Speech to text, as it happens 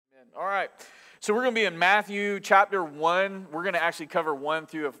All right. So we're going to be in Matthew chapter 1. We're going to actually cover 1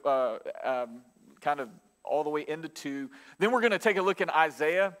 through kind of all the way into 2. Then we're going to take a look in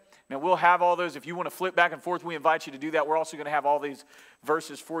Isaiah. Now, we'll have all those. If you want to flip back and forth, we invite you to do that. We're also going to have all these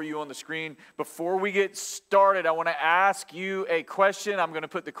verses for you on the screen. Before we get started, I want to ask you a question. I'm going to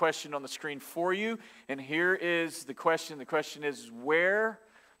put the question on the screen for you. And here is the question. The question is, where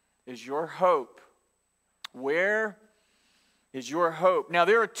is your hope? Where is your hope? Now,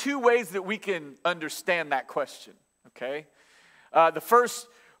 there are two ways that we can understand that question, okay? The first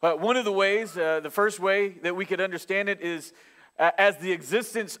way that we could understand it is as the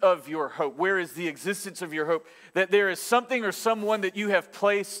existence of your hope. Where is the existence of your hope? That there is something or someone that you have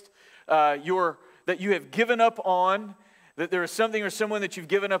placed that you have given up on, that there is something or someone that you've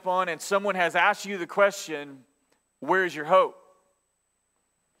given up on, and someone has asked you the question, where is your hope?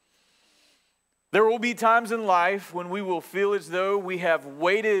 There will be times in life when we will feel as though we have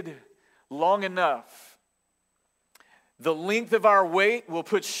waited long enough. The length of our wait will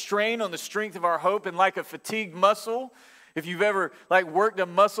put strain on the strength of our hope, and like a fatigued muscle, if you've ever worked a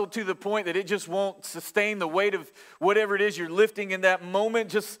muscle to the point that it just won't sustain the weight of whatever it is you're lifting in that moment,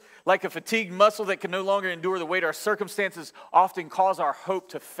 just like a fatigued muscle that can no longer endure the weight, our circumstances often cause our hope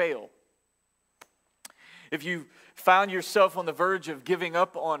to fail. If you found yourself on the verge of giving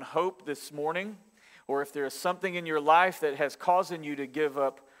up on hope this morning, or if there is something in your life that has caused you to give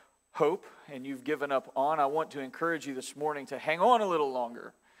up hope and you've given up on, I want to encourage you this morning to hang on a little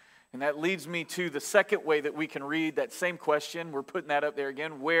longer. And that leads me to the second way that we can read that same question. We're putting that up there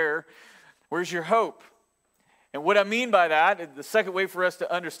again. Where's your hope? And what I mean by that, the second way for us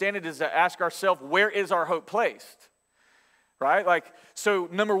to understand it is to ask ourselves, where is our hope placed? Right? So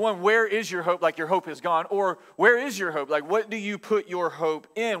number one, where is your hope? Like your hope is gone. Or where is your hope? Like, what do you put your hope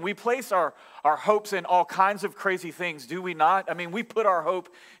in? We place our hopes in all kinds of crazy things, do we not? I mean, we put our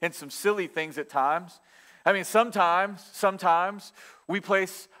hope in some silly things at times. I mean, sometimes we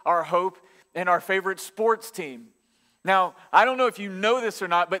place our hope in our favorite sports team. Now, I don't know if you know this or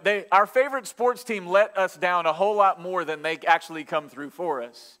not, but our favorite sports team let us down a whole lot more than they actually come through for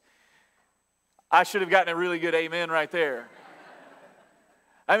us. I should have gotten a really good amen right there.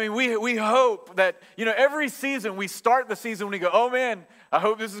 I mean, we hope that, every season we start the season when we go, oh man, I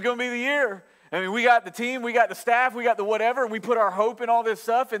hope this is going to be the year. I mean, we got the team, we got the staff, we got the whatever, and we put our hope in all this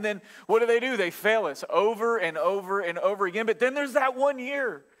stuff, and then what do? They fail us over and over and over again. But then there's that one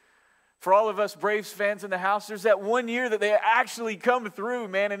year. For all of us Braves fans in the house, there's that one year that they actually come through,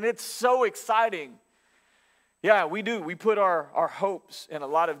 man, and it's so exciting. Yeah, we do. We put our hopes in a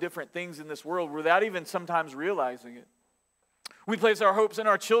lot of different things in this world without even sometimes realizing it. We place our hopes in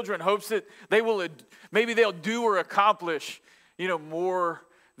our children, hopes that maybe they'll do or accomplish, more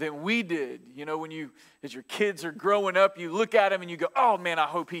than we did. As your kids are growing up, you look at them and you go, oh man, I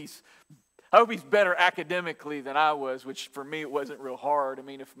hope he's better academically than I was, which for me, it wasn't real hard. I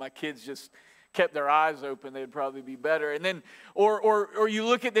mean, if my kids just kept their eyes open, they'd probably be better. And then, or you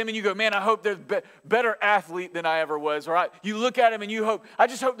look at them and you go, man, I hope they're better athlete than I ever was. Or you look at them and you hope, I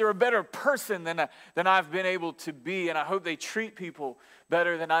just hope they're a better person than I've been able to be. And I hope they treat people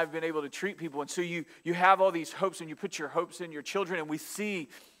better than I've been able to treat people. And so you have all these hopes and you put your hopes in your children. And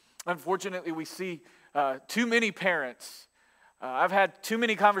unfortunately, we see too many parents. I've had too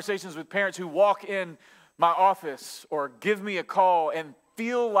many conversations with parents who walk in my office or give me a call and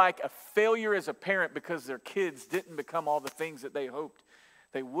feel like a failure as a parent because their kids didn't become all the things that they hoped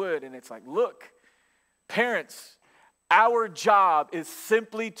they would. And it's like, look, parents, our job is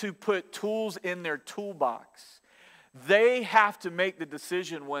simply to put tools in their toolbox. They have to make the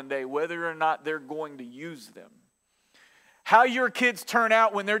decision one day whether or not they're going to use them. How your kids turn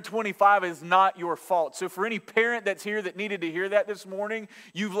out when they're 25 is not your fault. So for any parent that's here that needed to hear that this morning,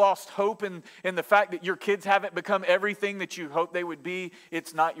 you've lost hope in the fact that your kids haven't become everything that you hoped they would be.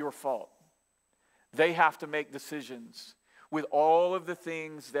 It's not your fault. They have to make decisions with all of the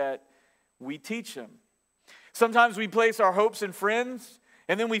things that we teach them. Sometimes we place our hopes in friends,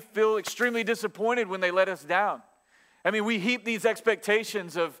 and then we feel extremely disappointed when they let us down. I mean, we heap these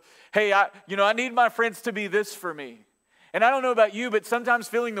expectations of, hey, I need my friends to be this for me. And I don't know about you, but sometimes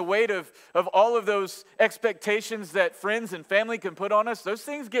feeling the weight of all of those expectations that friends and family can put on us, those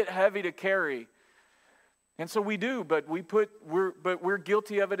things get heavy to carry. And so we do, but we're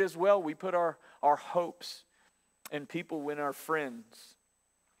guilty of it as well. We put our hopes in people when our friends.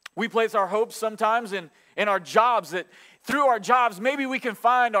 We place our hopes sometimes in our jobs, that through our jobs, maybe we can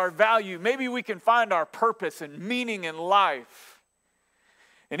find our value, maybe we can find our purpose and meaning in life.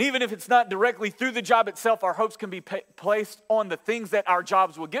 And even if it's not directly through the job itself, our hopes can be placed on the things that our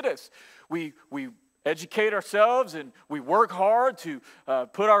jobs will get us. We educate ourselves and we work hard to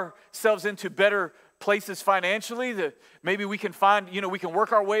put ourselves into better places financially, that maybe we can find, we can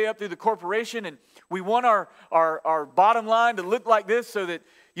work our way up through the corporation, and we want our bottom line to look like this so that,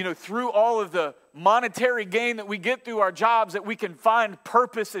 through all of the monetary gain that we get through our jobs, that we can find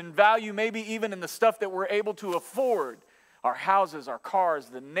purpose and value, maybe even in the stuff that we're able to afford. Our houses, our cars,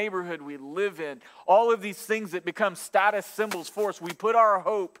 the neighborhood we live in, all of these things that become status symbols for us. We put our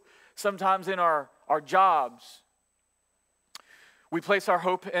hope sometimes in our jobs. We place our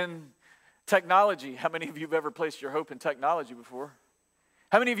hope in technology. How many of you have ever placed your hope in technology before?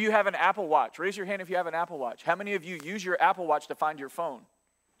 How many of you have an Apple Watch? Raise your hand if you have an Apple Watch. How many of you use your Apple Watch to find your phone?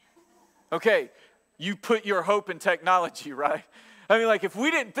 Okay, you put your hope in technology, right? I mean, like, if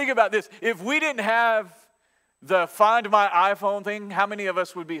we didn't think about this, if we didn't have the Find My iPhone thing, how many of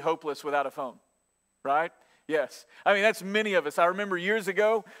us would be hopeless without a phone, right? Yes. I mean, that's many of us. I remember years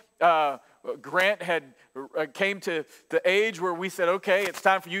ago, Grant came to the age where we said, okay, it's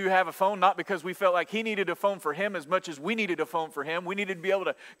time for you to have a phone, not because we felt like he needed a phone for him as much as we needed a phone for him. We needed to be able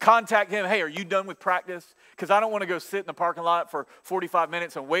to contact him. Hey, are you done with practice? Because I don't want to go sit in the parking lot for 45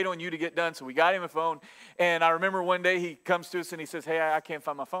 minutes and wait on you to get done. So we got him a phone. And I remember one day he comes to us and he says, hey, I can't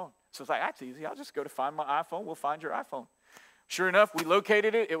find my phone. So it's like, that's easy. I'll just go to find my iPhone. We'll find your iPhone. Sure enough, we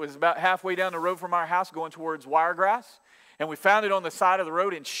located it. It was about halfway down the road from our house going towards Wiregrass. And we found it on the side of the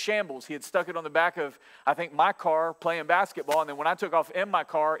road in shambles. He had stuck it on the back of, I think, my car playing basketball. And then when I took off in my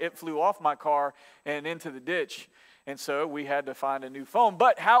car, it flew off my car and into the ditch. And so we had to find a new phone.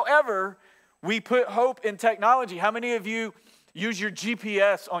 But however, we put hope in technology. How many of you use your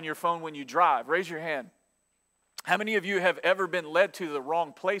GPS on your phone when you drive? Raise your hand. How many of you have ever been led to the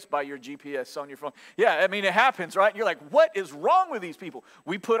wrong place by your GPS on your phone? Yeah, I mean, it happens, right? You're like, what is wrong with these people?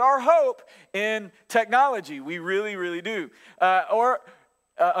 We put our hope in technology. We really, really do.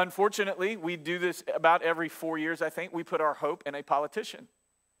 Unfortunately, we do this about every 4 years, I think. We put our hope in a politician,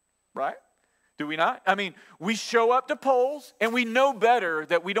 right? Do we not? I mean, we show up to polls, and we know better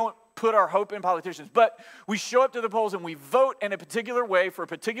that we don't put our hope in politicians, but we show up to the polls and we vote in a particular way for a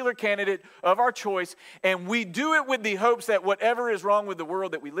particular candidate of our choice, and we do it with the hopes that whatever is wrong with the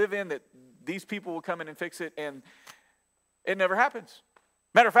world that we live in, that these people will come in and fix it, and it never happens.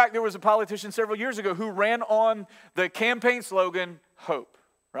 Matter of fact, there was a politician several years ago who ran on the campaign slogan, hope,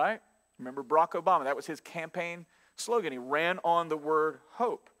 right? Remember Barack Obama? That was his campaign slogan. He ran on the word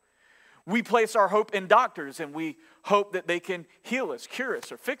hope. We place our hope in doctors, and we hope that they can heal us, cure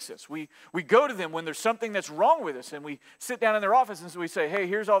us, or fix us. We go to them when there's something that's wrong with us, and we sit down in their office and so we say, hey,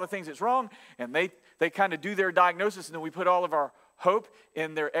 here's all the things that's wrong, and they kind of do their diagnosis, and then we put all of our hope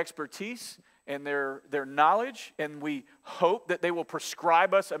in their expertise and their knowledge, and we hope that they will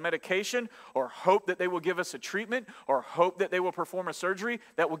prescribe us a medication, or hope that they will give us a treatment, or hope that they will perform a surgery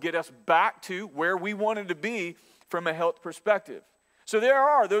that will get us back to where we wanted to be from a health perspective. So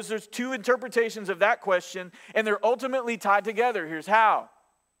there's two interpretations of that question, and they're ultimately tied together. Here's how.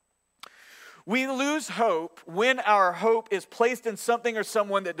 We lose hope when our hope is placed in something or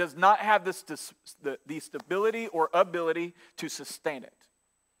someone that does not have the stability or ability to sustain it.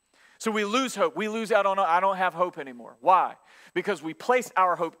 So we lose hope. We lose out on, I don't have hope anymore. Why? Because we placed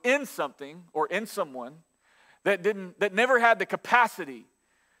our hope in something or in someone that never had the capacity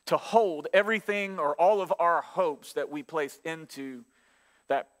to hold everything or all of our hopes that we placed into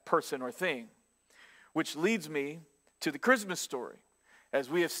that person or thing. Which leads me to the Christmas story, as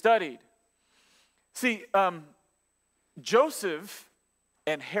we have studied. See, Joseph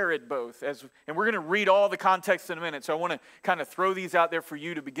and Herod both, and we're going to read all the context in a minute, so I want to kind of throw these out there for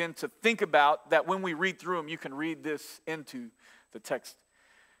you to begin to think about, that when we read through them, you can read this into the text.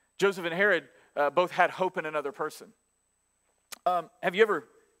 Joseph and Herod both had hope in another person. Have you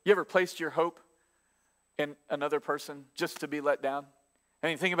ever placed your hope in another person just to be let down? I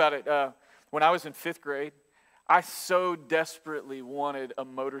mean, think about it. When I was in 5th grade, I so desperately wanted a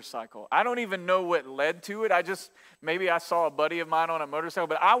motorcycle. I don't even know what led to it. Maybe I saw a buddy of mine on a motorcycle,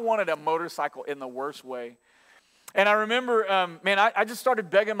 but I wanted a motorcycle in the worst way. And I remember, I just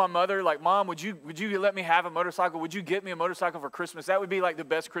started begging my mother, like, Mom, would you let me have a motorcycle? Would you get me a motorcycle for Christmas? That would be like the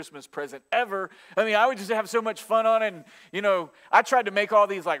best Christmas present ever. I mean, I would just have so much fun on it. And, I tried to make all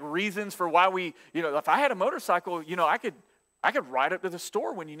these like reasons for why we, if I had a motorcycle, I could ride up to the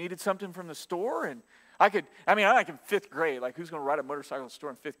store when you needed something from the store, and I'm like in 5th grade. Like, who's going to ride a motorcycle to the store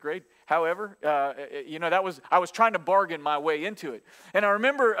in 5th grade? However, I was trying to bargain my way into it. And I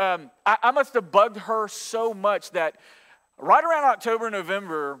remember I must have bugged her so much that right around October,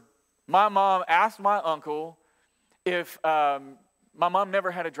 November, my mom asked my uncle if my mom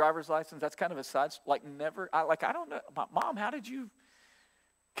never had a driver's license. That's kind of a side, like never. I don't know. Mom, how did you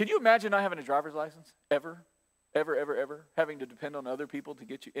Can you imagine not having a driver's license? Ever? Ever? Having to depend on other people to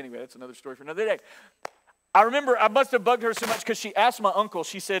get you? Anyway, that's another story for another day. I remember I must have bugged her so much because she asked my uncle,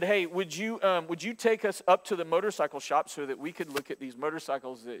 she said, hey, would you take us up to the motorcycle shop so that we could look at these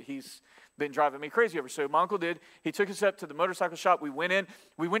motorcycles that he's been driving me crazy over? So my uncle did. He took us up to the motorcycle shop. We went in.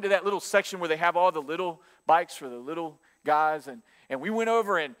 We went to that little section where they have all the little bikes for the little guys. And we went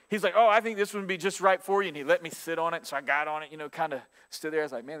over, and he's like, oh, I think this one would be just right for you. And he let me sit on it. So I got on it, kind of stood there. I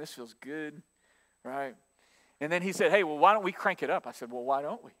was like, man, this feels good, right? And then he said, hey, well, why don't we crank it up? I said, well, why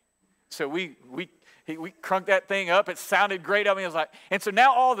don't we? So we crunked that thing up. It sounded great. I mean, it was like, and so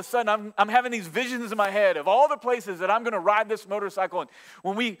now all of a sudden I'm having these visions in my head of all the places that I'm going to ride this motorcycle. And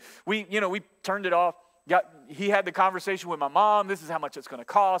when we turned it off, he had the conversation with my mom. This is how much it's going to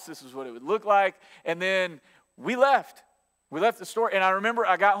cost. This is what it would look like. And then we left. We left the store. And I remember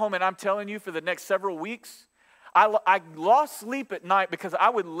I got home, and I'm telling you, for the next several weeks, I lost sleep at night because I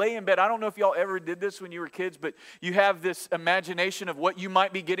would lay in bed. I don't know if y'all ever did this when you were kids, but you have this imagination of what you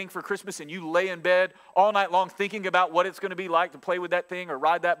might be getting for Christmas, and you lay in bed all night long thinking about what it's going to be like to play with that thing or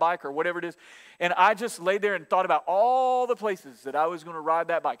ride that bike or whatever it is. And I just laid there and thought about all the places that I was going to ride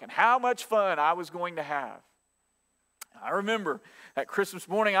that bike and how much fun I was going to have. I remember that Christmas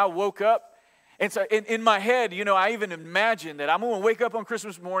morning I woke up. And so in my head, I even imagined that I'm going to wake up on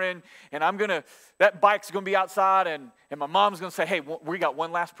Christmas morning, and that bike's going to be outside, and my mom's going to say, hey, we got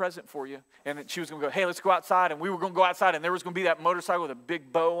one last present for you. And then she was going to go, hey, let's go outside. And we were going to go outside, and there was going to be that motorcycle with a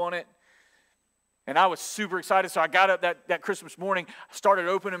big bow on it. And I was super excited. So I got up that Christmas morning, I started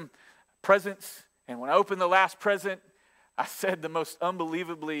opening presents. And when I opened the last present, I said the most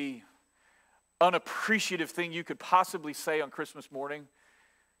unbelievably unappreciative thing you could possibly say on Christmas morning.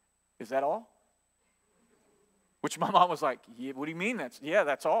 Is that all? Which my mom was like, yeah, what do you mean?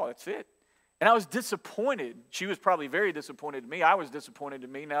 That's all. That's it. And I was disappointed. She was probably very disappointed in me. I was disappointed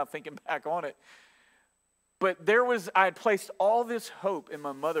in me now thinking back on it. But I had placed all this hope in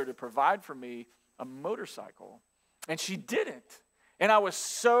my mother to provide for me a motorcycle. And she didn't. And I was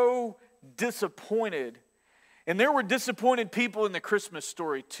so disappointed. And there were disappointed people in the Christmas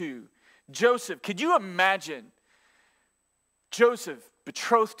story too. Joseph, could you imagine Joseph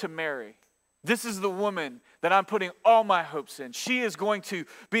betrothed to Mary? This is the woman that I'm putting all my hopes in. She is going to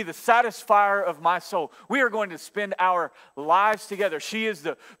be the satisfier of my soul. We are going to spend our lives together. She is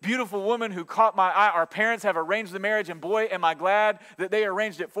the beautiful woman who caught my eye. Our parents have arranged the marriage, and boy, am I glad that they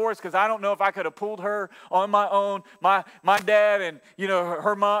arranged it for us, because I don't know if I could have pulled her on my own. My dad and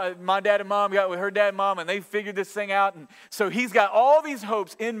her mom, my dad and mom got with her dad and mom, and they figured this thing out. And so he's got all these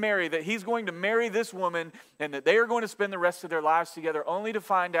hopes in Mary that he's going to marry this woman, and that they are going to spend the rest of their lives together, only to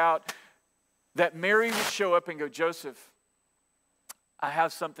find out that Mary would show up and go, Joseph, I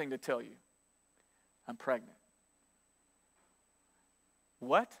have something to tell you. I'm pregnant.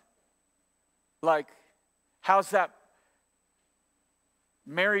 What? Like, how's that?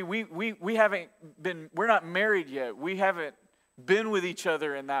 Mary, we haven't been, we're not married yet. We haven't been with each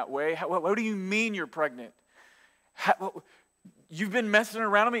other in that way. What do you mean you're pregnant? You've been messing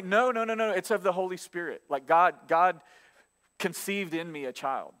around with me? No. It's of the Holy Spirit. Like God conceived in me a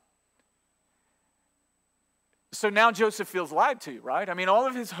child. So now Joseph feels lied to, right? I mean, all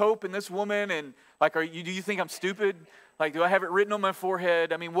of his hope in this woman, and like, do you think I'm stupid? Like, do I have it written on my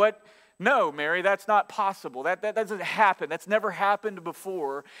forehead? I mean, what? No, Mary, that's not possible. That doesn't happen. That's never happened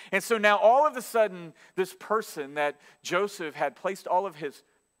before. And so now all of a sudden, this person that Joseph had placed all of his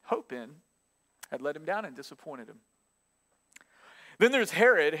hope in had let him down and disappointed him. Then there's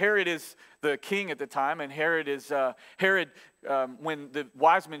Herod. Herod is the king at the time, and Herod, when the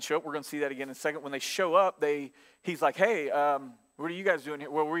wise men show up, we're going to see that again in a second. When they show up, he's like, hey, what are you guys doing here?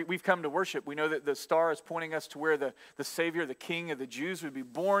 Well, we've come to worship. We know that the star is pointing us to where the Savior, the King of the Jews, would be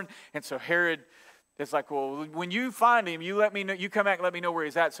born. And so Herod is like, well, when you find him, you let me know. You come back and let me know where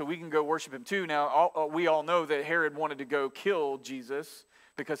he's at so we can go worship him too. Now, we all know that Herod wanted to go kill Jesus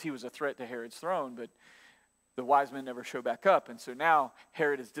because he was a threat to Herod's throne, but the wise men never show back up. And so now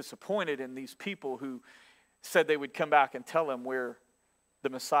Herod is disappointed in these people who said they would come back and tell him where the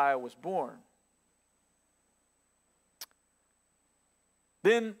Messiah was born.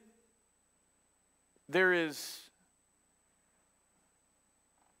 Then there is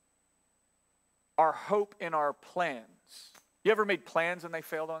our hope in our plans. You ever made plans and they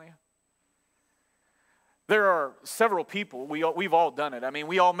failed on you? There are several people, we've all done it. I mean,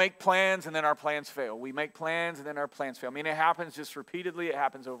 we all make plans and then our plans fail. We make plans and then our plans fail. I mean, it happens just repeatedly. It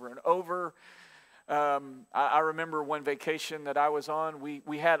happens over and over. I remember one vacation that I was on.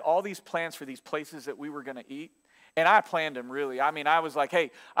 We had all these plans for these places that we were going to eat. And I planned them, really. I mean, I was like,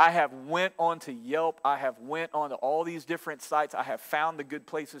 hey, I have went on to Yelp. I have went on to all these different sites. I have found the good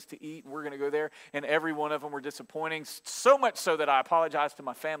places to eat, and we're going to go there. And every one of them were disappointing, so much so that I apologized to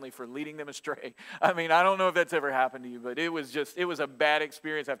my family for leading them astray. I mean, I don't know if that's ever happened to you, but it was a bad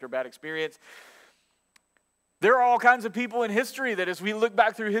experience after bad experience. There are all kinds of people in history that as we look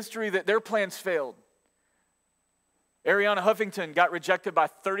back through history that their plans failed. Arianna Huffington got rejected by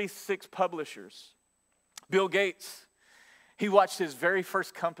 36 publishers. Bill Gates, he watched his very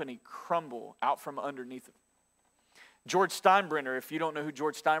first company crumble out from underneath him. George Steinbrenner, if you don't know who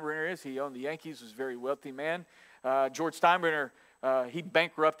George Steinbrenner is, he owned the Yankees, was a very wealthy man. George Steinbrenner, he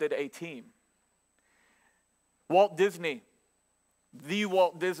bankrupted a team. Walt Disney, the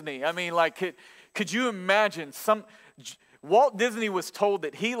Walt Disney. I mean, like, could you imagine Walt Disney was told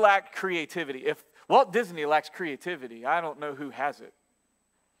that he lacked creativity. If Walt Disney lacks creativity, I don't know who has it.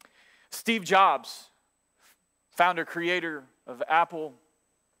 Steve Jobs, founder, creator of Apple,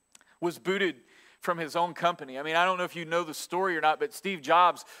 was booted from his own company. I mean, I don't know if you know the story or not, but Steve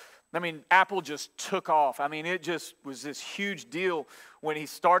Jobs, I mean, Apple just took off. I mean, it just was this huge deal when he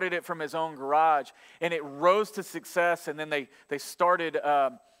started it from his own garage. And it rose to success, and then they started,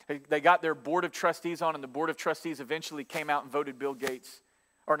 they got their board of trustees on, and the board of trustees eventually came out and voted Bill Gates,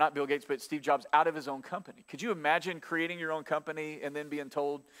 or not Bill Gates, but Steve Jobs out of his own company. Could you imagine creating your own company and then being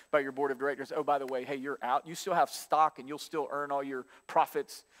told by your board of directors, oh, by the way, hey, you're out. You still have stock and you'll still earn all your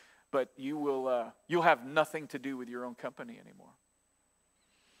profits, but you'll have nothing to do with your own company anymore.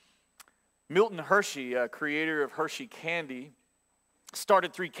 Milton Hershey, creator of Hershey Candy,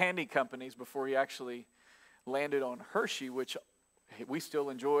 started 3 candy companies before he actually landed on Hershey, which we still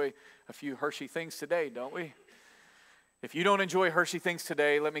enjoy a few Hershey things today, don't we? If you don't enjoy Hershey things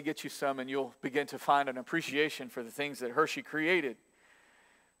today, let me get you some and you'll begin to find an appreciation for the things that Hershey created.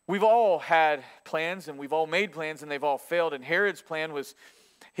 We've all had plans and we've all made plans and they've all failed. And Herod's plan was,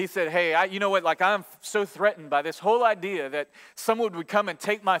 he said, hey, you know what, like I'm so threatened by this whole idea that someone would come and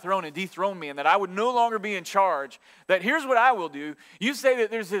take my throne and dethrone me and that I would no longer be in charge, that here's what I will do. You say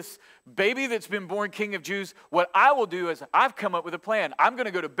that there's this baby that's been born king of Jews. What I will do is I've come up with a plan. I'm going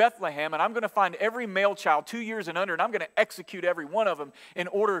to go to Bethlehem and I'm going to find every male child 2 years and under and I'm going to execute every one of them in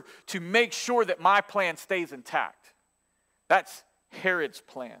order to make sure that my plan stays intact. That's Herod's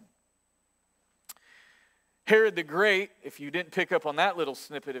plan. Herod the Great, if you didn't pick up on that little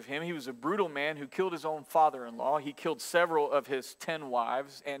snippet of him, he was a brutal man who killed his own father-in-law. He killed several of his 10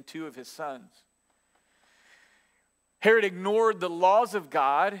 wives and 2 of his sons. Herod ignored the laws of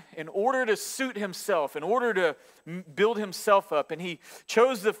God in order to suit himself, in order to build himself up, and he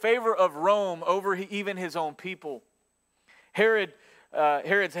chose the favor of Rome over even his own people. Herod's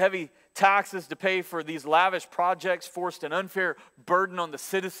heavy taxes to pay for these lavish projects forced an unfair burden on the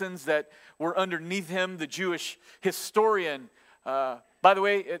citizens that were underneath him. The Jewish historian, by the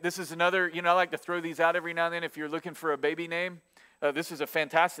way, this is another, I like to throw these out every now and then if you're looking for a baby name. This is a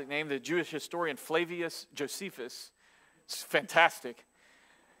fantastic name, the Jewish historian Flavius Josephus. It's fantastic.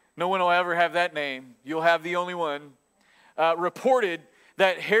 No one will ever have that name. You'll have the only one. Reported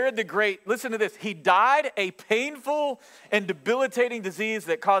that Herod the Great, listen to this, he died a painful and debilitating disease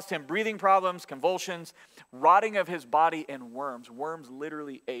that caused him breathing problems, convulsions, rotting of his body, and worms. Worms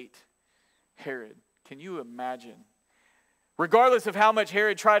literally ate Herod. Can you imagine? Regardless of how much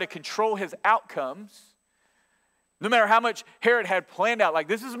Herod tried to control his outcomes, no matter how much Herod had planned out, like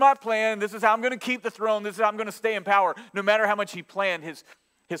this is my plan, this is how I'm going to keep the throne, this is how I'm going to stay in power, no matter how much he planned,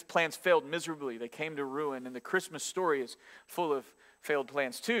 his plans failed miserably. They came to ruin, and the Christmas story is full of failed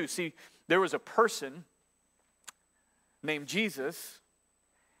plans too. See, there was a person named Jesus,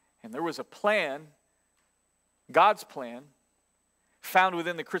 and there was a plan, God's plan, found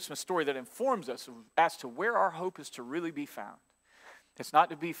within the Christmas story that informs us as to where our hope is to really be found. It's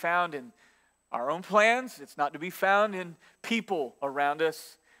not to be found in our own plans. It's not to be found in people around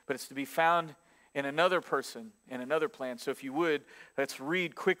us, but it's to be found in another person, in another plan. So if you would, let's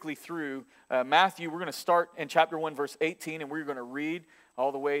read quickly through Matthew. We're going to start in chapter 1, verse 18, and we're going to read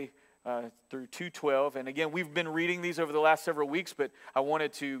all the way through 2:12. And again, we've been reading these over the last several weeks, but I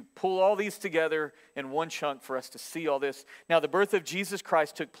wanted to pull all these together in one chunk for us to see all this. Now, the birth of Jesus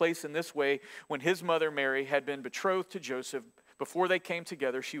Christ took place in this way. When his mother Mary had been betrothed to Joseph, before they came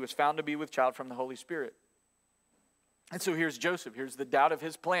together, she was found to be with child from the Holy Spirit. And so here's Joseph. Here's the doubt of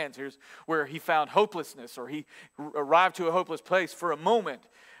his plans. Here's where he found hopelessness, or he arrived to a hopeless place for a moment.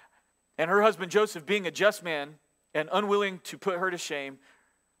 And her husband Joseph, being a just man and unwilling to put her to shame,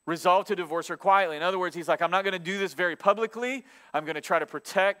 resolved to divorce her quietly. In other words, he's like, I'm not going to do this very publicly. I'm going to try to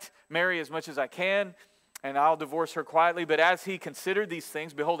protect Mary as much as I can. and I'll divorce her quietly. But as he considered these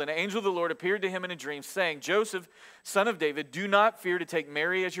things, behold, an angel of the Lord appeared to him in a dream, saying, Joseph, son of David, do not fear to take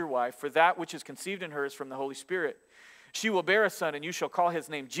Mary as your wife, for that which is conceived in her is from the Holy Spirit. She will bear a son, and you shall call his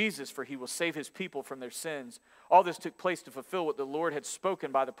name Jesus, for he will save his people from their sins. All this took place to fulfill what the Lord had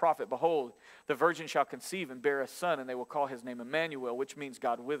spoken by the prophet. Behold, the virgin shall conceive and bear a son, and they will call his name Emmanuel, which means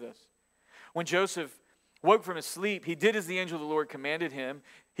God with us. When Joseph woke from his sleep, he did as the angel of the Lord commanded him.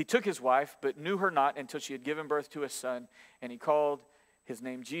 He took his wife, but knew her not until she had given birth to a son, and he called his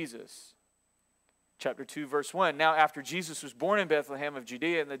name Jesus. Chapter 2, verse 1. Now after Jesus was born in Bethlehem of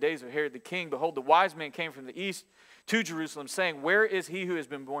Judea in the days of Herod the king, behold, the wise men came from the east to Jerusalem, saying, Where is he who has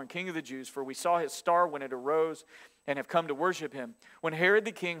been born King of the Jews? For we saw his star when it arose and have come to worship him. When Herod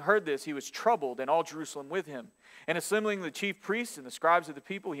the king heard this, he was troubled, and all Jerusalem with him. And assembling the chief priests and the scribes of the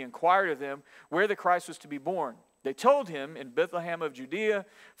people, he inquired of them where the Christ was to be born. They told him, In Bethlehem of Judea,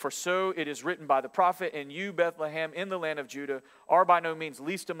 for so it is written by the prophet, And you, Bethlehem, in the land of Judah, are by no means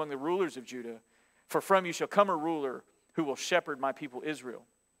least among the rulers of Judah. For from you shall come a ruler who will shepherd my people Israel.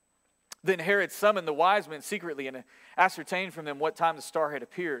 Then Herod summoned the wise men secretly and ascertained from them what time the star had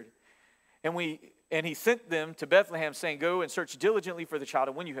appeared. And he sent them to Bethlehem, saying, Go and search diligently for the child,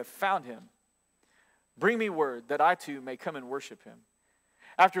 and when you have found him, bring me word that I too may come and worship him.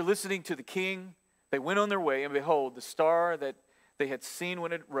 After listening to the king, they went on their way, and behold, the star that they had seen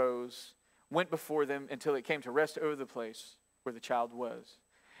when it rose went before them until it came to rest over the place where the child was.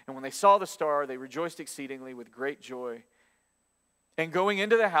 And when they saw the star, they rejoiced exceedingly with great joy. And going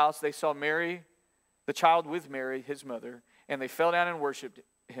into the house, they saw Mary, the child with Mary, his mother, and they fell down and worshipped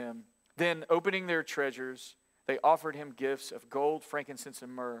him. Then, opening their treasures, they offered him gifts of gold, frankincense,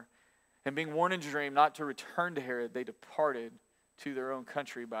 and myrrh. And being warned in a dream not to return to Herod, they departed to their own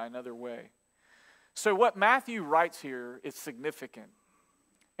country by another way. So what Matthew writes here is significant.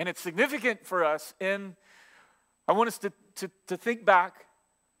 And it's significant for us I want us to think back.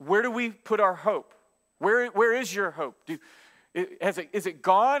 Where do we put our hope? Where is your hope? Is it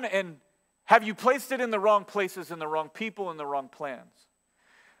gone? And have you placed it in the wrong places, in the wrong people, in the wrong plans?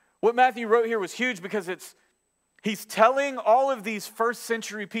 What Matthew wrote here was huge because he's telling all of these first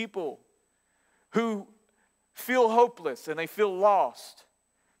century people who feel hopeless and they feel lost.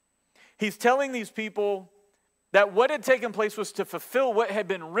 He's telling these people that what had taken place was to fulfill what had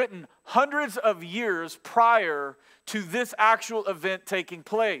been written hundreds of years prior to this actual event taking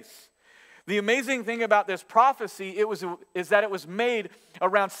place. The amazing thing about this prophecy is that it was made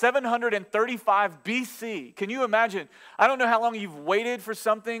around 735 BC. Can you imagine? I don't know how long you've waited for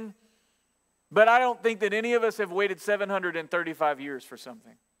something, but I don't think that any of us have waited 735 years for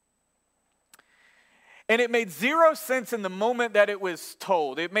something. And it made zero sense in the moment that it was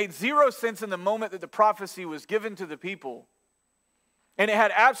told. It made zero sense in the moment that the prophecy was given to the people. And it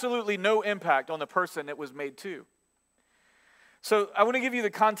had absolutely no impact on the person it was made to. So I want to give you the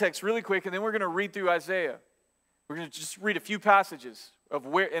context really quick, and then we're going to read through Isaiah. We're going to just read a few passages of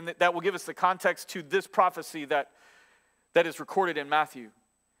where, and that will give us the context to this prophecy that is recorded in Matthew.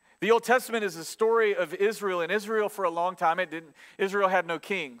 The Old Testament is the story of Israel, and Israel for a long time, Israel had no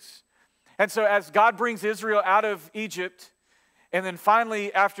kings. And so as God brings Israel out of Egypt, and then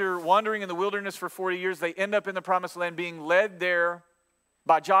finally after wandering in the wilderness for 40 years, they end up in the promised land being led there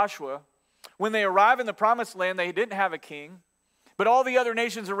by Joshua. When they arrive in the promised land, they didn't have a king, but all the other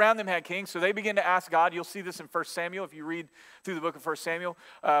nations around them had kings, so they begin to ask God. You'll see this in 1 Samuel if you read through the book of 1 Samuel.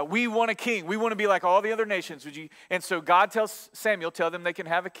 We want a king. We want to be like all the other nations. And so God tells Samuel, tell them they can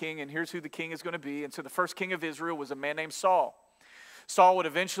have a king, and here's who the king is going to be. And so the first king of Israel was a man named Saul. Saul would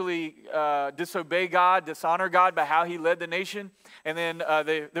eventually disobey God, dishonor God by how he led the nation. And then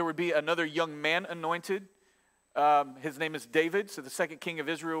there would be another young man anointed. His name is David. So the second king of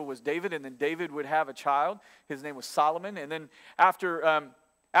Israel was David. And then David would have a child. His name was Solomon. And then after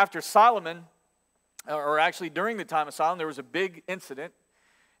Solomon, or actually during the time of Solomon, there was a big incident.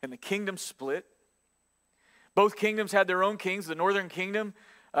 And the kingdom split. Both kingdoms had their own kings. The northern kingdom,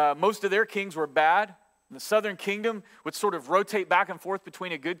 most of their kings were bad. And the southern kingdom would sort of rotate back and forth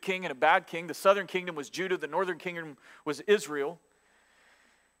between a good king and a bad king. The southern kingdom was Judah. The northern kingdom was Israel.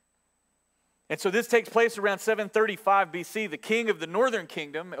 And so this takes place around 735 BC. The king of the northern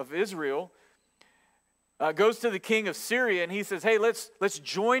kingdom of Israel goes to the king of Syria and he says, hey, let's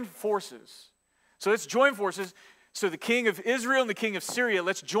join forces. So let's join forces. So the king of Israel and the king of Syria,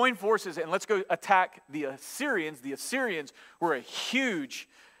 let's join forces and let's go attack the Assyrians. The Assyrians were a huge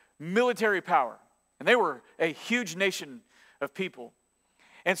military power. And they were a huge nation of people.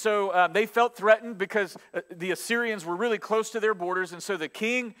 And so they felt threatened because the Assyrians were really close to their borders. And so the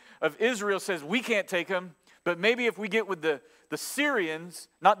king of Israel says, we can't take them. But maybe if we get with the Syrians,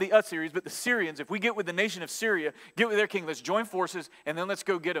 not the Assyrians, but the Syrians, if we get with the nation of Syria, get with their king, let's join forces, and then let's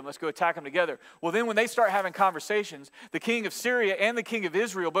go get them. Let's go attack them together. Well, then when they start having conversations, the king of Syria and the king of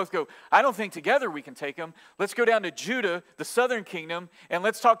Israel both go, I don't think together we can take them. Let's go down to Judah, the southern kingdom, and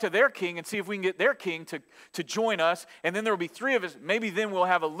let's talk to their king and see if we can get their king to join us. And then there will be three of us. Maybe then we'll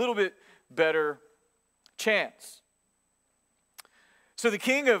have a little bit better chance. So the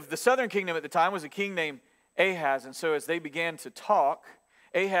king of the southern kingdom at the time was a king named Ahaz. And so as they began to talk,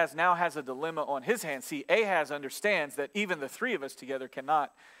 Ahaz now has a dilemma on his hands. See, Ahaz understands that even the three of us together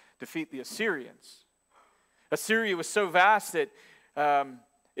cannot defeat the Assyrians. Assyria was so vast that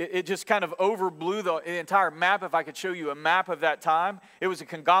it just kind of overblew the entire map. If I could show you a map of that time, it was a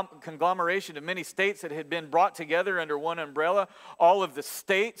conglomeration of many states that had been brought together under one umbrella. All of the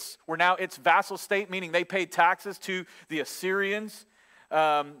states were now its vassal state, meaning they paid taxes to the Assyrians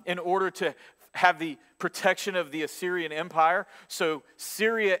in order to have the protection of the Assyrian Empire. So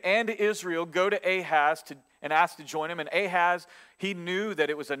Syria and Israel go to Ahaz and ask to join him. And Ahaz, he knew that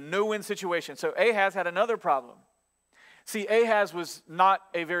it was a no-win situation. So Ahaz had another problem. See, Ahaz was not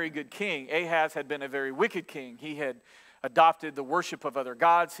a very good king. Ahaz had been a very wicked king. He had adopted the worship of other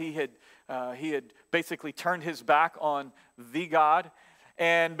gods. He had basically turned his back on the God.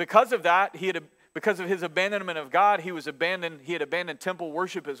 And because of that, because of his abandonment of God, he had abandoned temple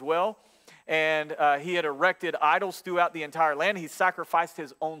worship as well. And he had erected idols throughout the entire land. He sacrificed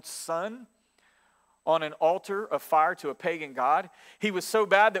his own son on an altar of fire to a pagan god. He was so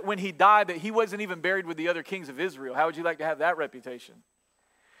bad that when he died, that he wasn't even buried with the other kings of Israel. How would you like to have that reputation?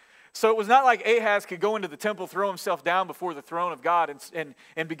 So it was not like Ahaz could go into the temple, throw himself down before the throne of God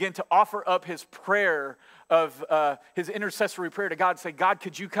and begin to offer up his prayer of his intercessory prayer to God. Say, God,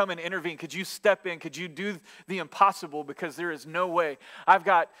 could you come and intervene? Could you step in? Could you do the impossible? Because there is no way. I've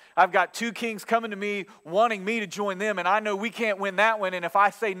got two kings coming to me, wanting me to join them, and I know we can't win that one. And if I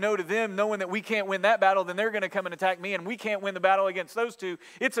say no to them, knowing that we can't win that battle, then they're going to come and attack me, and we can't win the battle against those two.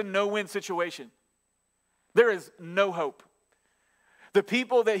 It's a no-win situation. There is no hope. The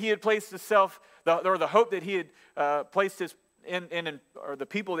people that he had placed himself, or the hope that he had placed his or the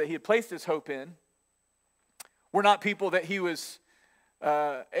people that he had placed his hope in, were not people that he was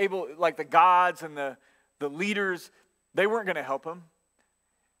able, like the gods and the leaders. They weren't going to help him.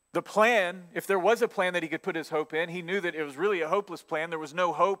 The plan, if there was a plan that he could put his hope in, he knew that it was really a hopeless plan. There was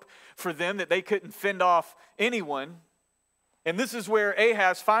no hope for them, that they couldn't fend off anyone. And this is where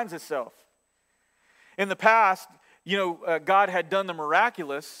Ahaz finds himself. In the past, God had done the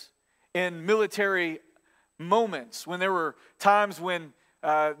miraculous in military moments, when there were times when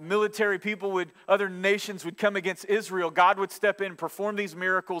military people other nations would come against Israel. God would step in and perform these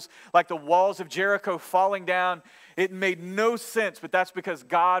miracles, like the walls of Jericho falling down. It made no sense, but that's because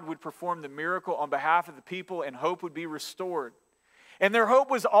God would perform the miracle on behalf of the people, and hope would be restored. And their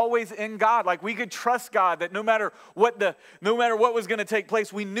hope was always in God. Like, we could trust God that no matter what was going to take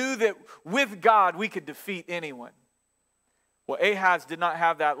place, we knew that with God we could defeat anyone. Well, Ahaz did not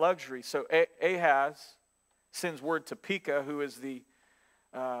have that luxury. So Ahaz sends word to Pekah, who is the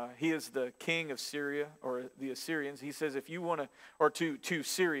king of Syria, or the Assyrians. He says, if you want to, or to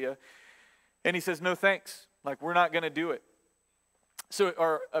Syria, and he says, no thanks. Like, we're not going to do it.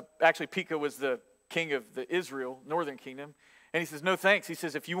 So, actually, Pekah was the king of the Israel, northern kingdom. And he says, no thanks. He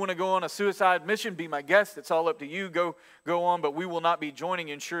says, if you want to go on a suicide mission, be my guest. It's all up to you. Go on, but we will not be joining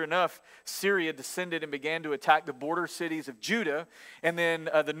you. And sure enough, Syria descended and began to attack the border cities of Judah. And then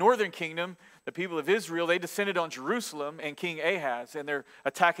the northern kingdom, the people of Israel, they descended on Jerusalem and King Ahaz. And they're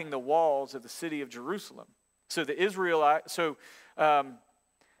attacking the walls of the city of Jerusalem. So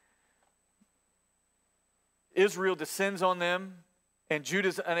Israel descends on them, and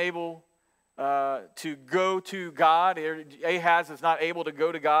Judah's unable to go to God. Ahaz is not able to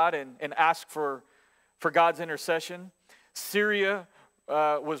go to God and ask for God's intercession. Syria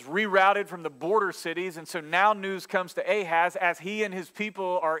was rerouted from the border cities, and so now news comes to Ahaz as he and his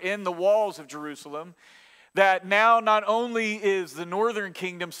people are in the walls of Jerusalem, that now not only is the northern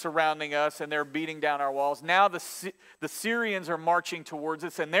kingdom surrounding us and they're beating down our walls, now the Syrians are marching towards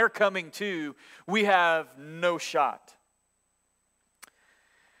us and they're coming too. We have no shot.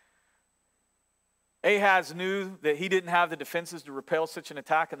 Ahaz knew that he didn't have the defenses to repel such an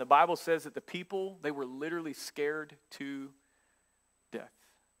attack, and the Bible says that the people, they were literally scared to death.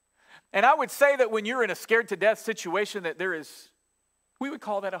 And I would say that when you're in a scared to death situation, that we would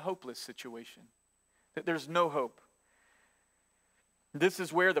call that a hopeless situation, that there's no hope. This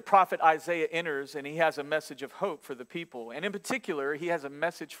is where the prophet Isaiah enters, and he has a message of hope for the people. And in particular, he has a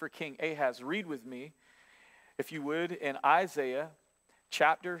message for King Ahaz. Read with me, if you would, in Isaiah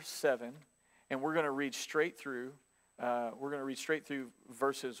chapter 7. and we're going to read straight through.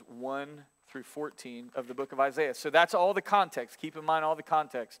 Verses 1 through 14 of the book of Isaiah. So that's all the context. Keep in mind all the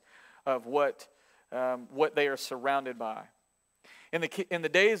context of what they are surrounded by. In the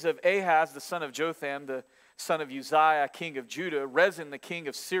days of Ahaz, the son of Jotham, the son of Uzziah, king of Judah, Rezin, the king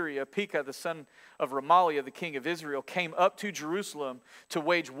of Syria, Pekah, the son of Remaliah, the king of Israel, came up to Jerusalem to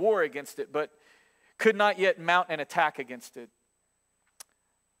wage war against it, but could not yet mount an attack against it.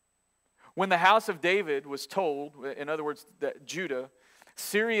 When the house of David was told, in other words, that Judah,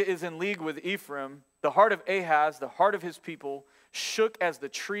 Syria is in league with Ephraim, the heart of Ahaz, the heart of his people, shook as the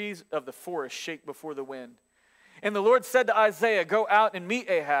trees of the forest shake before the wind. And the Lord said to Isaiah, go out and meet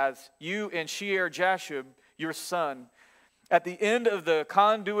Ahaz, you and Shear-Jashub, your son, at the end of the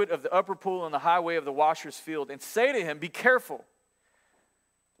conduit of the upper pool on the highway of the washer's field, and say to him, be careful,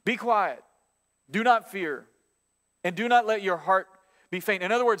 be quiet, do not fear, and do not let your heart be faint.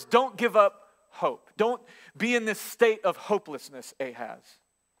 In other words, don't give up hope. Don't be in this state of hopelessness, Ahaz.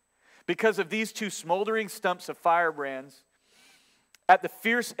 Because of these two smoldering stumps of firebrands, at the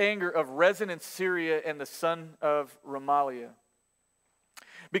fierce anger of Rezin and Syria and the son of Remaliah.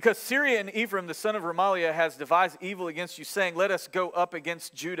 Because Syria and Ephraim, the son of Remaliah, has devised evil against you, saying, let us go up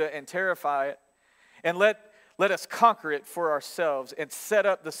against Judah and terrify it, and let us conquer it for ourselves, and set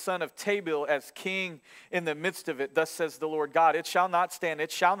up the son of Tabeel as king in the midst of it. Thus says the Lord God, it shall not stand,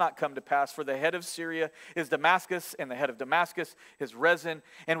 it shall not come to pass, for the head of Syria is Damascus, and the head of Damascus is Rezin.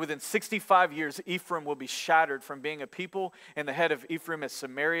 And within 65 years, Ephraim will be shattered from being a people, and the head of Ephraim is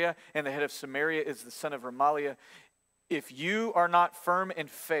Samaria, and the head of Samaria is the son of Remaliah. If you are not firm in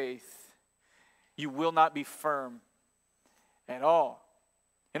faith, you will not be firm at all.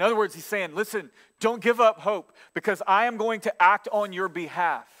 In other words, he's saying, listen, don't give up hope because I am going to act on your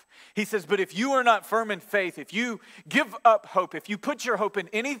behalf. He says, but if you are not firm in faith, if you give up hope, if you put your hope in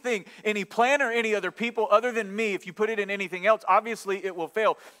anything, any plan or any other people other than me, if you put it in anything else, obviously it will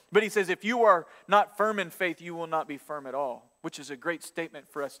fail. But he says, if you are not firm in faith, you will not be firm at all, which is a great statement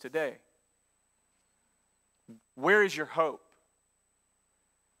for us today. Where is your hope?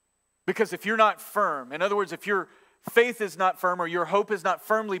 Because if you're not firm, in other words, if your faith is not firm or your hope is not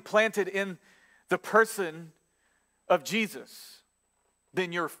firmly planted in the person of Jesus,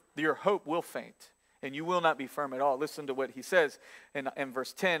 then your hope will faint and you will not be firm at all. Listen to what he says in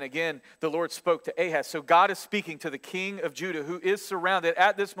verse 10. Again, the Lord spoke to Ahaz. So God is speaking to the king of Judah, who is surrounded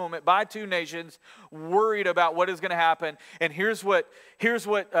at this moment by two nations, worried about what is going to happen. And here's what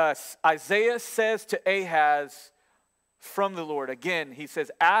Isaiah says to Ahaz from the Lord. Again, he says,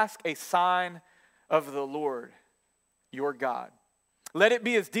 ask a sign of the Lord your God. Let it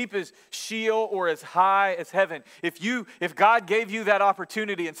be as deep as Sheol or as high as heaven. If God gave you that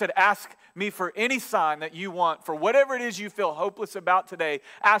opportunity and said, ask me for any sign that you want, for whatever it is you feel hopeless about today,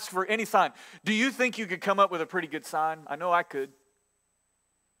 ask for any sign. Do you think you could come up with a pretty good sign? I know I could.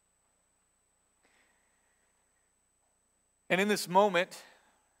 And in this moment,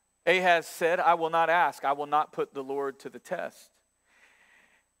 Ahaz said, I will not ask. I will not put the Lord to the test.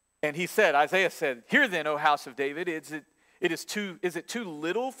 And he said, Isaiah said, hear then, O house of David, is it too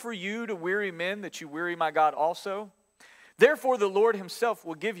little for you to weary men that you weary my God also? Therefore, the Lord himself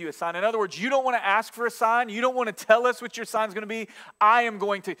will give you a sign. In other words, you don't want to ask for a sign. You don't want to tell us what your sign's going to be. I am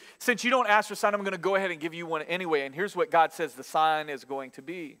going to, since you don't ask for a sign, I'm going to go ahead and give you one anyway. And here's what God says the sign is going to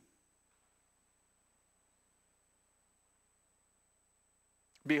be.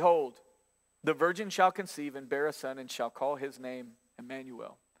 Behold, the virgin shall conceive and bear a son and shall call his name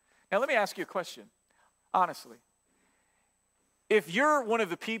Emmanuel. Now, let me ask you a question, honestly. If you're one of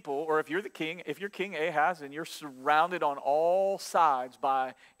the people, or if you're the king, if you're King Ahaz and you're surrounded on all sides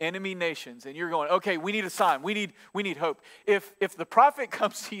by enemy nations and you're going, okay, we need a sign, we need hope. If the prophet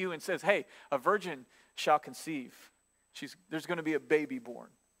comes to you and says, hey, a virgin shall conceive, there's going to be a baby born.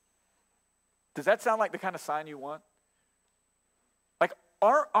 Does that sound like the kind of sign you want? Like,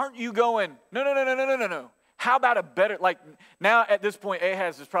 aren't you going, no. How about a better, like now at this point,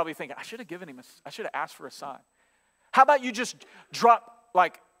 Ahaz is probably thinking, I should have asked for a sign. How about you just drop,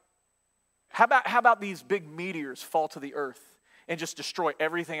 how about these big meteors fall to the earth and just destroy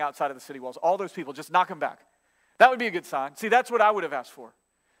everything outside of the city walls? All those people, just knock them back. That would be a good sign. See, that's what I would have asked for.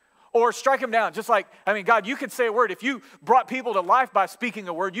 Or strike them down, just like, God, you could say a word. If you brought people to life by speaking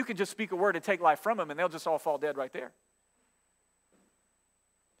a word, you could just speak a word and take life from them and they'll just all fall dead right there.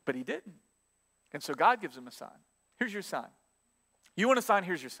 But he didn't. And so God gives him a sign. Here's your sign. You want a sign?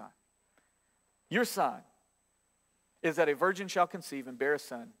 Here's your sign. Your sign is that a virgin shall conceive and bear a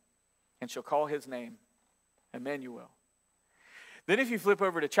son, and shall call his name Emmanuel. Then if you flip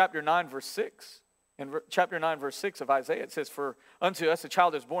over to chapter 9, verse 6, In chapter 9, verse 6 of Isaiah, it says, "For unto us a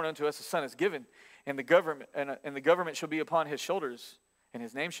child is born, unto us a son is given, and the government shall be upon his shoulders, and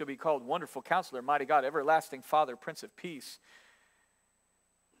his name shall be called Wonderful Counselor, Mighty God, Everlasting Father, Prince of Peace."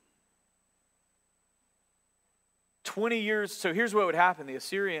 20 years, so here's what would happen. The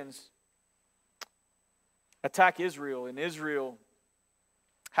Assyrians attack Israel, and Israel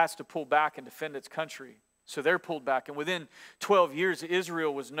has to pull back and defend its country. So they're pulled back, and within 12 years,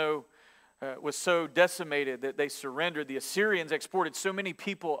 Israel was so decimated that they surrendered. The Assyrians exported so many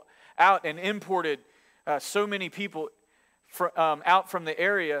people out and imported so many people out from the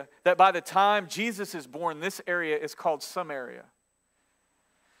area that by the time Jesus is born, this area is called Samaria,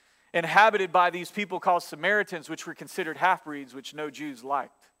 inhabited by these people called Samaritans, which were considered half-breeds, which no Jews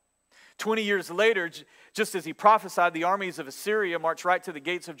liked. 20 years later, just as he prophesied, the armies of Assyria marched right to the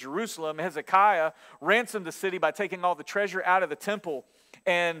gates of Jerusalem. Hezekiah ransomed the city by taking all the treasure out of the temple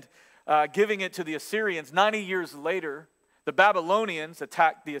and giving it to the Assyrians. 90 years later, the Babylonians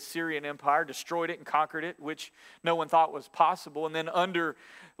attacked the Assyrian Empire, destroyed it and conquered it, which no one thought was possible. And then under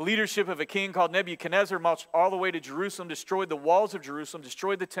leadership of a king called Nebuchadnezzar, marched all the way to Jerusalem, destroyed the walls of Jerusalem,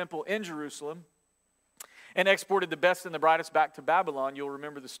 destroyed the temple in Jerusalem, and exported the best and the brightest back to Babylon. You'll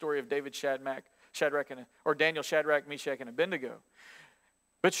remember the story of Daniel, Shadrach, Meshach, and Abednego.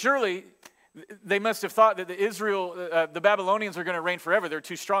 But surely they must have thought that the Babylonians are going to reign forever. They're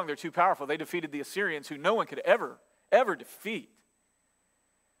too strong. They're too powerful. They defeated the Assyrians, who no one could ever defeat.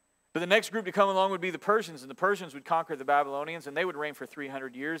 But the next group to come along would be the Persians, and the Persians would conquer the Babylonians, and they would reign for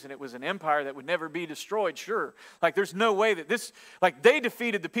 300 years, and it was an empire that would never be destroyed, sure. Like, there's no way that they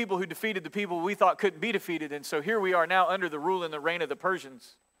defeated the people who defeated the people we thought couldn't be defeated, and so here we are now under the rule and the reign of the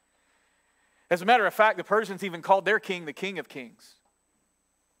Persians. As a matter of fact, the Persians even called their king the King of Kings.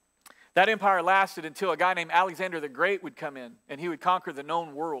 That empire lasted until a guy named Alexander the Great would come in, and he would conquer the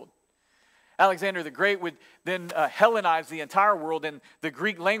known world. Alexander the Great would then Hellenize the entire world, and the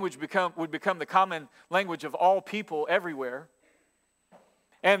Greek language would become the common language of all people everywhere.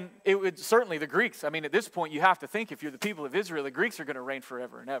 And it would certainly, the Greeks, I mean, at this point, you have to think, if you're the people of Israel, the Greeks are going to reign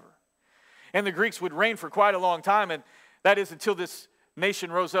forever and ever. And the Greeks would reign for quite a long time, and that is until this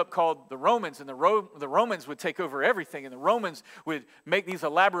nation rose up called the Romans, and the Romans would take over everything, and the Romans would make these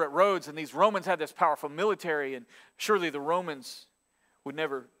elaborate roads, and these Romans had this powerful military, and surely the Romans would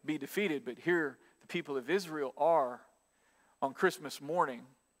never be defeated. But here the people of Israel are on Christmas morning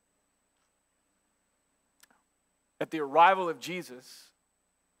at the arrival of Jesus,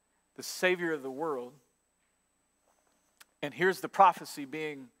 the Savior of the world. And here's the prophecy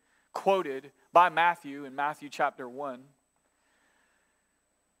being quoted by Matthew in Matthew chapter 1.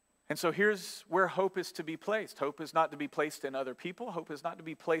 And so here's where hope is to be placed. Hope is not to be placed in other people. Hope is not to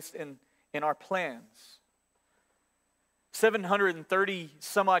be placed in our plans. 730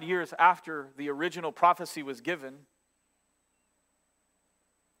 some odd years after the original prophecy was given,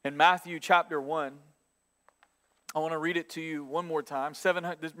 in Matthew chapter 1, I want to read it to you one more time.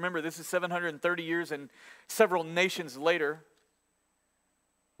 Remember, this is 730 years, and several nations later,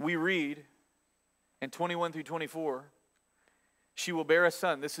 we read in 21 through 24, she will bear a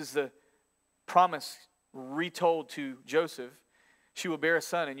son. This is the promise retold to Joseph. She will bear a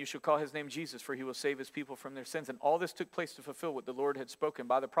son, and you shall call his name Jesus, for he will save his people from their sins. And all this took place to fulfill what the Lord had spoken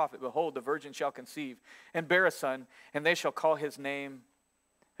by the prophet. Behold, the virgin shall conceive and bear a son, and they shall call his name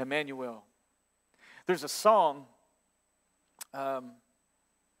Emmanuel. There's a song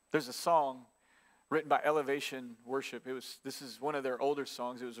written by Elevation Worship. This is one of their older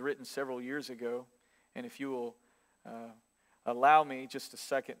songs. It was written several years ago. And if you will allow me just a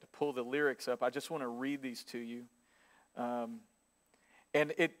second to pull the lyrics up, I just want to read these to you.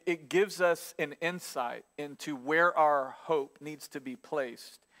 And it gives us an insight into where our hope needs to be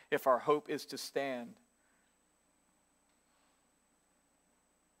placed if our hope is to stand.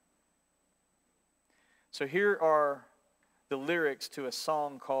 So here are the lyrics to a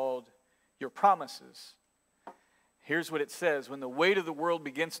song called Your Promises. Here's what it says: when the weight of the world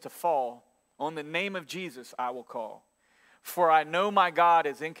begins to fall, on the name of Jesus I will call. For I know my God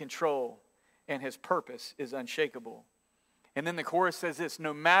is in control, and his purpose is unshakable. And then the chorus says this: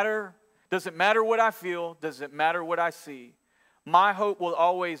 doesn't matter what I feel, doesn't matter what I see, my hope will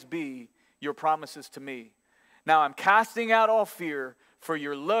always be your promises to me. Now I'm casting out all fear, for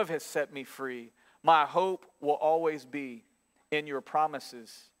your love has set me free. My hope will always be in your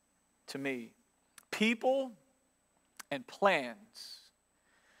promises to me. People and plans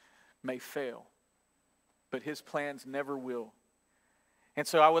may fail, but his plans never will. And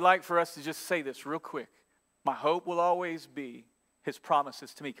so I would like for us to just say this real quick. My hope will always be his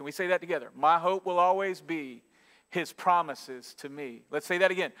promises to me. Can we say that together? My hope will always be his promises to me. Let's say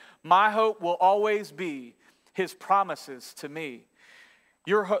that again. My hope will always be his promises to me.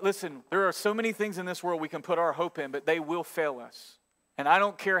 Listen, there are so many things in this world we can put our hope in, but they will fail us. And I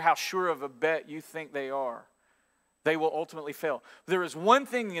don't care how sure of a bet you think they are. They will ultimately fail. There is one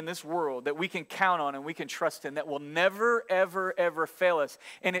thing in this world that we can count on and we can trust in that will never, ever, ever fail us.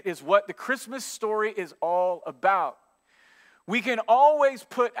 And it is what the Christmas story is all about. We can always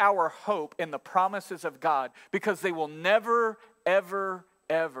put our hope in the promises of God because they will never, ever,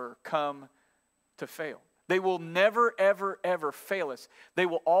 ever come to fail. They will never, ever, ever fail us. They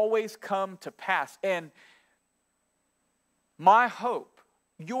will always come to pass. And my hope,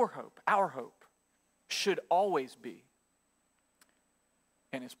 your hope, our hope, should always be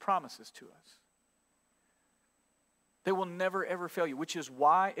in his promises to us. They will never, ever fail you, which is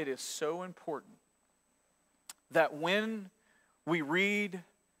why it is so important that when we read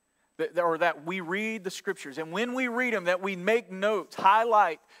the scriptures, and when we read them, that we make notes,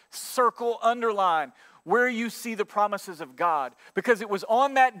 highlight, circle, underline where you see the promises of God. Because it was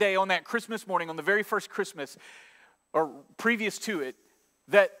on that day, on that Christmas morning, on the very first Christmas, or previous to it,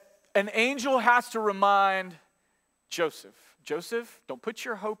 that an angel has to remind Joseph, don't put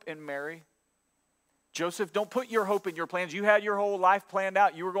your hope in Mary. Joseph, don't put your hope in your plans. You had your whole life planned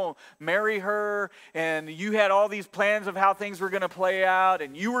out. You were going to marry her, and you had all these plans of how things were going to play out,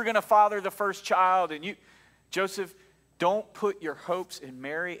 and you were going to father the first child. Joseph, don't put your hopes in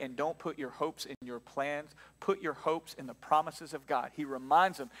Mary, and don't put your hopes in your plans. Put your hopes in the promises of God. He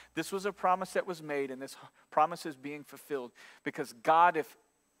reminds them, this was a promise that was made, and this promise is being fulfilled. Because God, if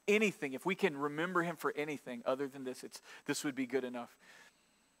we can remember him for anything other than this would be good enough.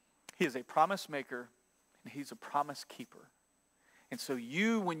 He is a promise maker, and he's a promise keeper. And so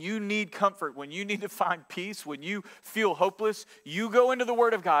when you need comfort, when you need to find peace, when you feel hopeless, you go into the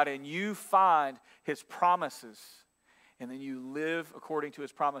Word of God and you find his promises. And then you live according to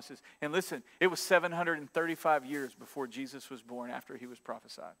his promises. And listen, it was 735 years before Jesus was born after he was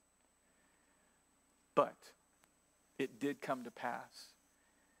prophesied. But it did come to pass.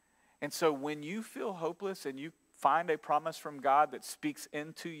 And so when you feel hopeless and you find a promise from God that speaks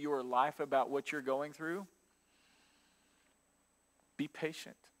into your life about what you're going through, be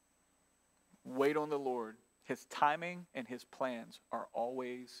patient. Wait on the Lord. His timing and his plans are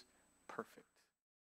always perfect.